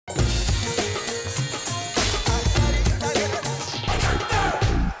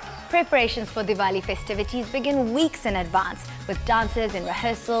Preparations for Diwali festivities begin weeks in advance, with dancers in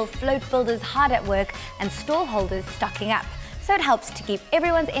rehearsal, float builders hard at work, and stall holders stocking up. So it helps to keep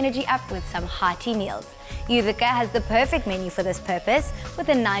everyone's energy up with some hearty meals. Yudhika has the perfect menu for this purpose, with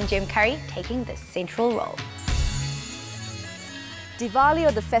a naan gem curry taking the central role. Diwali,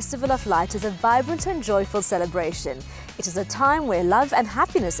 or the Festival of Light, is a vibrant and joyful celebration. It is a time where love and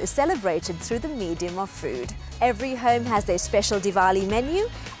happiness is celebrated through the medium of food. Every home has their special Diwali menu,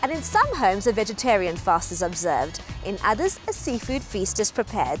 and in some homes a vegetarian fast is observed. In others, a seafood feast is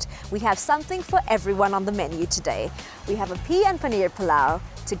prepared. We have something for everyone on the menu today. We have a pea and paneer pilau.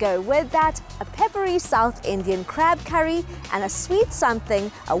 To go with that, a peppery South Indian crab curry, and a sweet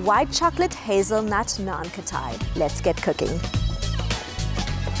something, a white chocolate hazelnut naan khatay. Let's get cooking.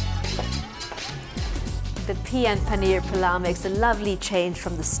 The pea and paneer pilau makes a lovely change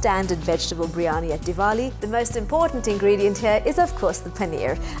from the standard vegetable biryani at Diwali. The most important ingredient here is, of course, the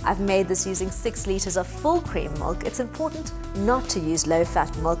paneer. I've made this using 6 litres of full cream milk. It's important not to use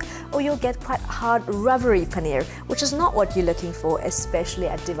low-fat milk, or you'll get quite hard, rubbery paneer, which is not what you're looking for, especially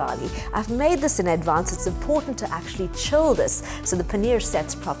at Diwali. I've made this in advance. It's important to actually chill this so the paneer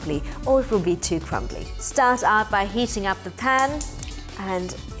sets properly, or it will be too crumbly. Start out by heating up the pan,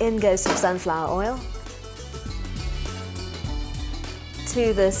 and in goes some sunflower oil.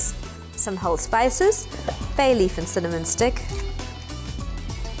 To this, some whole spices, bay leaf and cinnamon stick.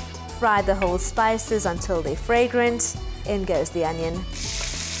 Fry the whole spices until they're fragrant. In goes the onion.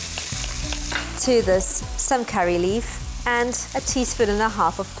 To this, some curry leaf and a teaspoon and a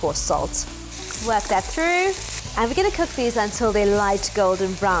half of coarse salt. Work that through, and we're going to cook these until they're light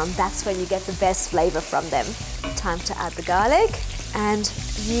golden brown. That's when you get the best flavor from them. Time to add the garlic, and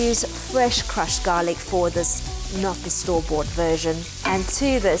use fresh crushed garlic for this, not the store-bought version. And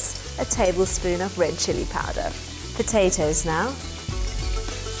to this, a tablespoon of red chili powder. Potatoes now.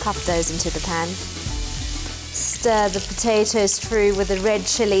 Pop those into the pan. Stir the potatoes through with the red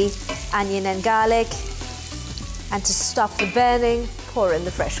chili, onion and garlic. And to stop the burning, pour in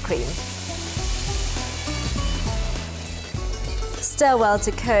the fresh cream. Stir well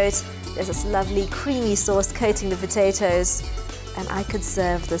to coat. There's this lovely creamy sauce coating the potatoes. And I could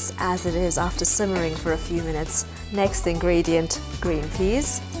serve this as it is after simmering for a few minutes. Next ingredient, green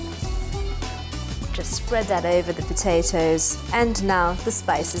peas. Just spread that over the potatoes. And now the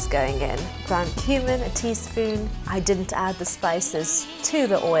spices going in. Ground cumin, a teaspoon. I didn't add the spices to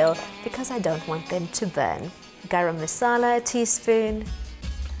the oil because I don't want them to burn. Garam masala, a teaspoon.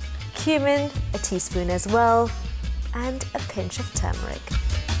 Cumin, a teaspoon as well. And a pinch of turmeric.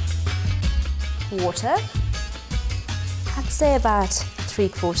 Water. I'd say about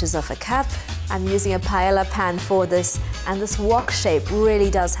 3/4 of a cup. I'm using a paella pan for this, and this wok shape really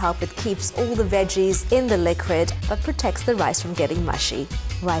does help. It keeps all the veggies in the liquid, but protects the rice from getting mushy.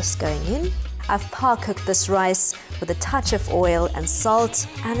 Rice going in. I've par-cooked this rice with a touch of oil and salt,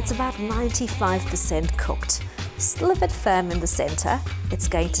 and it's about 95% cooked. Still a bit firm in the center. It's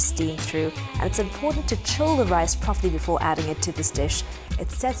going to steam through, and it's important to chill the rice properly before adding it to this dish.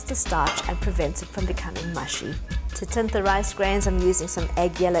 It sets the starch and prevents it from becoming mushy. To tint the rice grains, I'm using some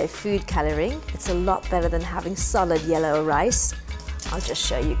egg yellow food coloring. It's a lot better than having solid yellow rice. I'll just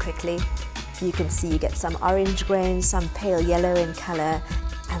show you quickly. You can see you get some orange grains, some pale yellow in color,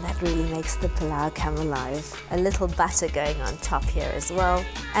 and that really makes the pilau come alive. A little butter going on top here as well.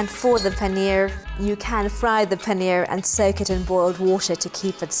 And for the paneer, you can fry the paneer and soak it in boiled water to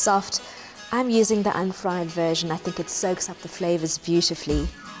keep it soft. I'm using the unfried version. I think it soaks up the flavors beautifully.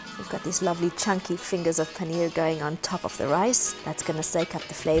 We've got these lovely chunky fingers of paneer going on top of the rice. That's going to soak up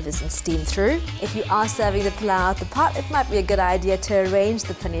the flavors and steam through. If you are serving the pilau out the pot, it might be a good idea to arrange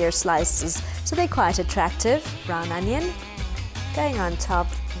the paneer slices so they're quite attractive. Brown onion going on top.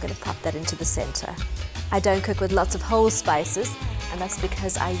 I'm going to pop that into the center. I don't cook with lots of whole spices, and that's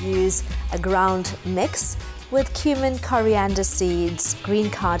because I use a ground mix with cumin, coriander seeds, green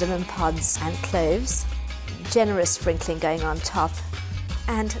cardamom pods and cloves. Generous sprinkling going on top.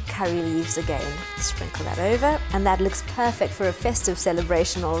 And curry leaves again. Sprinkle that over, and that looks perfect for a festive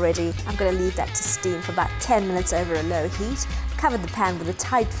celebration already. I'm going to leave that to steam for about 10 minutes over a low heat. Cover the pan with a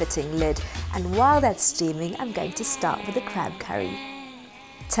tight-fitting lid, and while that's steaming, I'm going to start with the crab curry.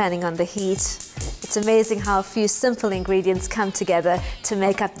 Turning on the heat. It's amazing how a few simple ingredients come together to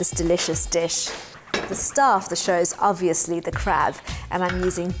make up this delicious dish. The star of the show is obviously the crab, and I'm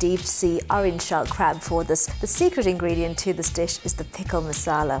using deep sea orange shell crab for this. The secret ingredient to this dish is the pickle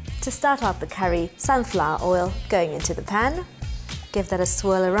masala. To start off the curry, sunflower oil going into the pan. Give that a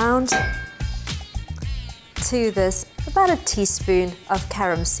swirl around. To this, about a teaspoon of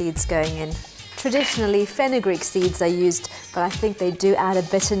carom seeds going in. Traditionally, fenugreek seeds are used, but I think they do add a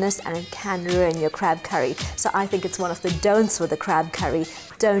bitterness and it can ruin your crab curry. So I think it's one of the don'ts with the crab curry.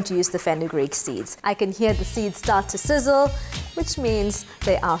 Don't use the fenugreek seeds. I can hear the seeds start to sizzle, which means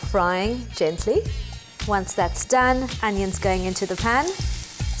they are frying gently. Once that's done, onions going into the pan,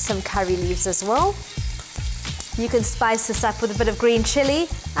 some curry leaves as well. You can spice this up with a bit of green chili.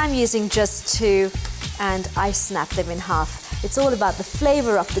 I'm using just 2 and I snap them in half. It's all about the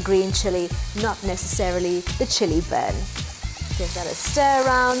flavor of the green chili, not necessarily the chili burn. Give that a stir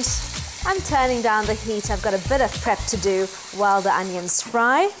around. I'm turning down the heat. I've got a bit of prep to do while the onions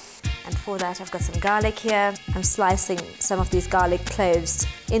fry. And for that, I've got some garlic here. I'm slicing some of these garlic cloves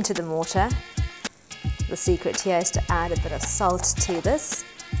into the mortar. The secret here is to add a bit of salt to this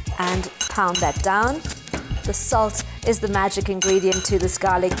and pound that down. The salt is the magic ingredient to this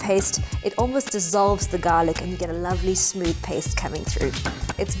garlic paste. It almost dissolves the garlic and you get a lovely smooth paste coming through.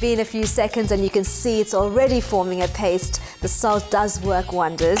 It's been a few seconds and you can see it's already forming a paste. The salt does work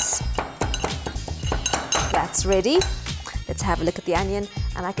wonders. That's ready. Let's have a look at the onion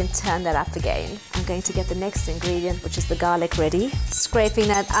and I can turn that up again. I'm going to get the next ingredient, which is the garlic ready. Scraping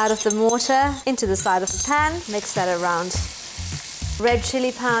that out of the mortar into the side of the pan. Mix that around. Red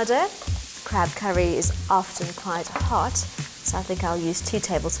chili powder. Crab curry is often quite hot, so I think I'll use 2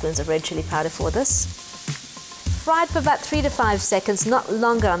 tablespoons of red chili powder for this. Fried for about 3 to 5 seconds, not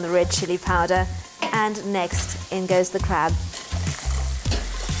longer on the red chili powder. And next, in goes the crab.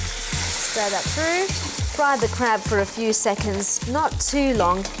 Stir that through. Fry the crab for a few seconds, not too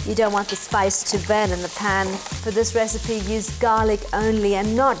long. You don't want the spice to burn in the pan. For this recipe, use garlic only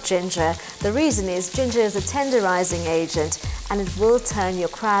and not ginger. The reason is ginger is a tenderizing agent and it will turn your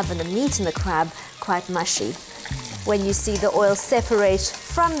crab and the meat in the crab quite mushy. When you see the oil separate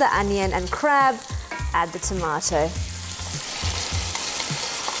from the onion and crab, add the tomato.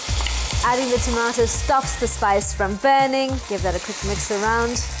 Adding the tomato stops the spice from burning. Give that a quick mix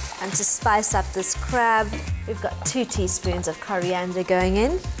around. And to spice up this crab, we've got 2 teaspoons of coriander going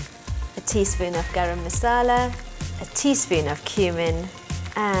in, a teaspoon of garam masala, a teaspoon of cumin,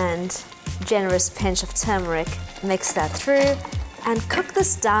 and a generous pinch of turmeric. Mix that through and cook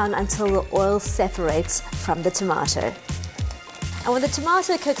this down until the oil separates from the tomato. And when the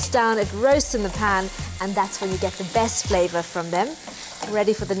tomato cooks down, it roasts in the pan, and that's when you get the best flavor from them.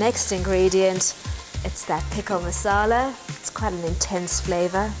 Ready for the next ingredient. It's that pickle masala. It's quite an intense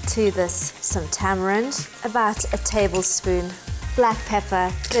flavor. To this, some tamarind, about a tablespoon, black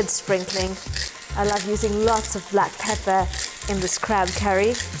pepper, good sprinkling. I love using lots of black pepper in this crab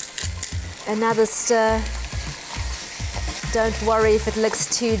curry. Another stir. Don't worry if it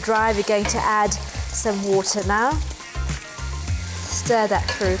looks too dry, we're going to add some water now. Stir that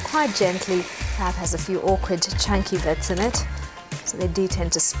through quite gently. Crab has a few awkward chunky bits in it, so they do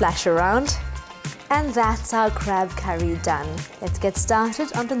tend to splash around. And that's our crab curry done. Let's get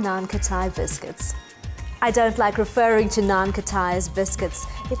started on the naan khatay biscuits. I don't like referring to naan khatay as biscuits.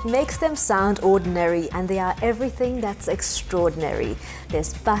 It makes them sound ordinary, and they are everything that's extraordinary.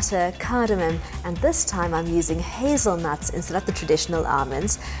 There's butter, cardamom, and this time I'm using hazelnuts instead of the traditional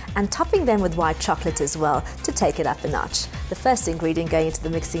almonds, and topping them with white chocolate as well to take it up a notch. The first ingredient going into the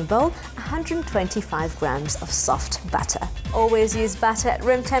mixing bowl, 125 grams of soft butter. Always use butter at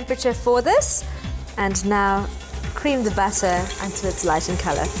room temperature for this. And now cream the butter until it's light in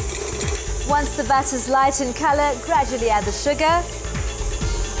color. Once the butter's light in color, gradually add the sugar.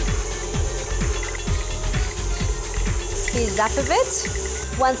 Speed it up a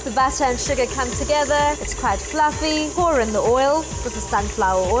bit. Once the butter and sugar come together, it's quite fluffy. Pour in the oil with the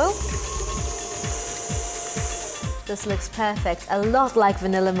sunflower oil. This looks perfect, a lot like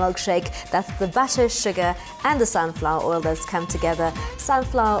vanilla milkshake. That's the butter, sugar, and the sunflower oil that's come together.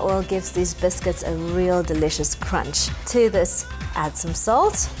 Sunflower oil gives these biscuits a real delicious crunch. To this, add some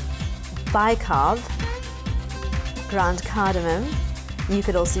salt, bicarb, ground cardamom. You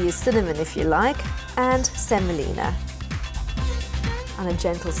could also use cinnamon if you like, and semolina. On a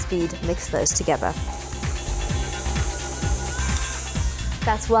gentle speed, mix those together.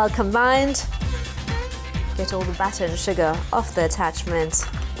 That's well combined. Get all the butter and sugar off the attachment.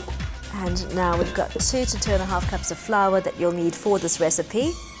 And now we've got 2 to 2.5 cups of flour that you'll need for this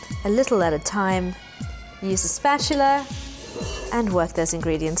recipe. A little at a time. Use a spatula and work those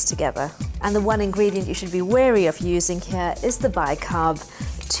ingredients together. And the one ingredient you should be wary of using here is the bicarb.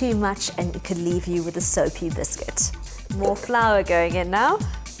 Too much and it could leave you with a soapy biscuit. More flour going in now.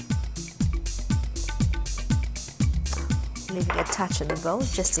 Leaving a touch in the bowl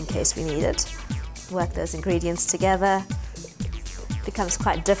just in case we need it. Work those ingredients together. It becomes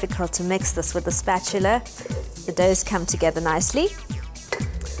quite difficult to mix this with the spatula. The doughs come together nicely.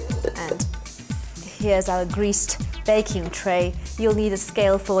 And Here's our greased baking tray. You'll need a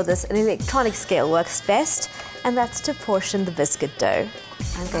scale for this. An electronic scale works best, and that's to portion the biscuit dough.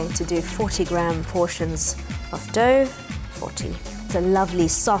 I'm going to do 40-gram portions of dough, 40. It's a lovely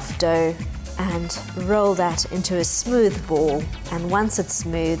soft dough, and roll that into a smooth ball. And once it's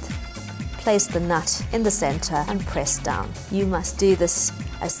smooth, place the nut in the center and press down. You must do this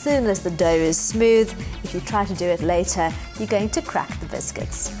as soon as the dough is smooth. If you try to do it later, you're going to crack the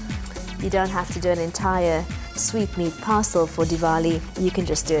biscuits. You don't have to do an entire sweetmeat parcel for Diwali. You can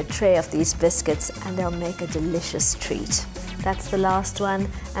just do a tray of these biscuits and they'll make a delicious treat. That's the last one,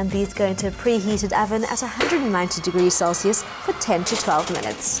 and these go into a preheated oven at 190 degrees Celsius for 10 to 12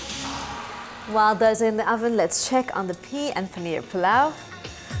 minutes. While those are in the oven, let's check on the pea and paneer pilau.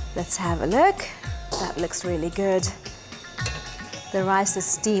 Let's have a look. That looks really good. The rice is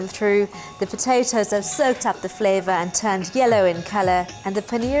steamed through, the potatoes have soaked up the flavor and turned yellow in color, and the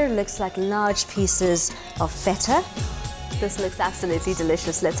paneer looks like large pieces of feta. This looks absolutely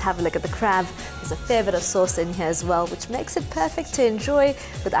delicious. Let's have a look at the crab. There's a fair bit of sauce in here as well, which makes it perfect to enjoy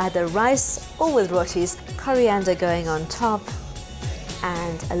with either rice or with rotis. Coriander going on top,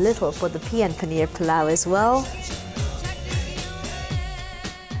 and a little for the pea and paneer pilau as well.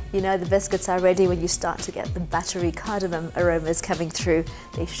 You know the biscuits are ready when you start to get the buttery cardamom aromas coming through.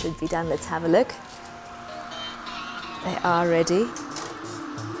 They should be done. Let's have a look. They are ready.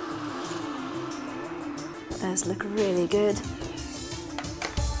 Those look really good.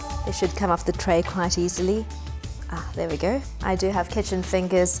 They should come off the tray quite easily. There we go. I do have kitchen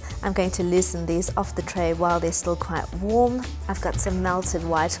fingers. I'm going to loosen these off the tray while they're still quite warm. I've got some melted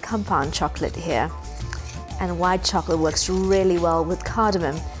white compound chocolate here. And white chocolate works really well with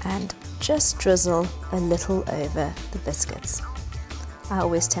cardamom, and just drizzle a little over the biscuits. I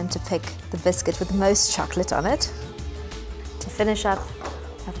always tend to pick the biscuit with the most chocolate on it. To finish up,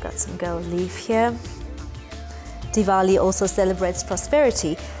 I've got some gold leaf here. Diwali also celebrates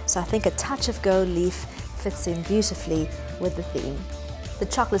prosperity, so I think a touch of gold leaf fits in beautifully with the theme. The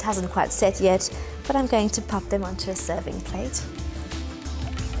chocolate hasn't quite set yet, but I'm going to pop them onto a serving plate.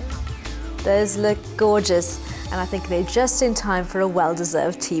 Those look gorgeous, and I think they're just in time for a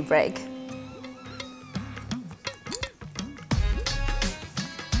well-deserved tea break.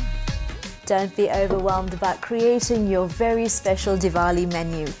 Don't be overwhelmed about creating your very special Diwali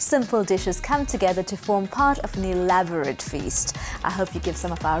menu. Simple dishes come together to form part of an elaborate feast. I hope you give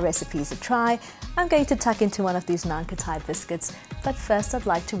some of our recipes a try. I'm going to tuck into one of these naan khatay biscuits, but first I'd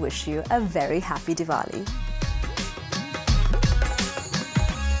like to wish you a very happy Diwali.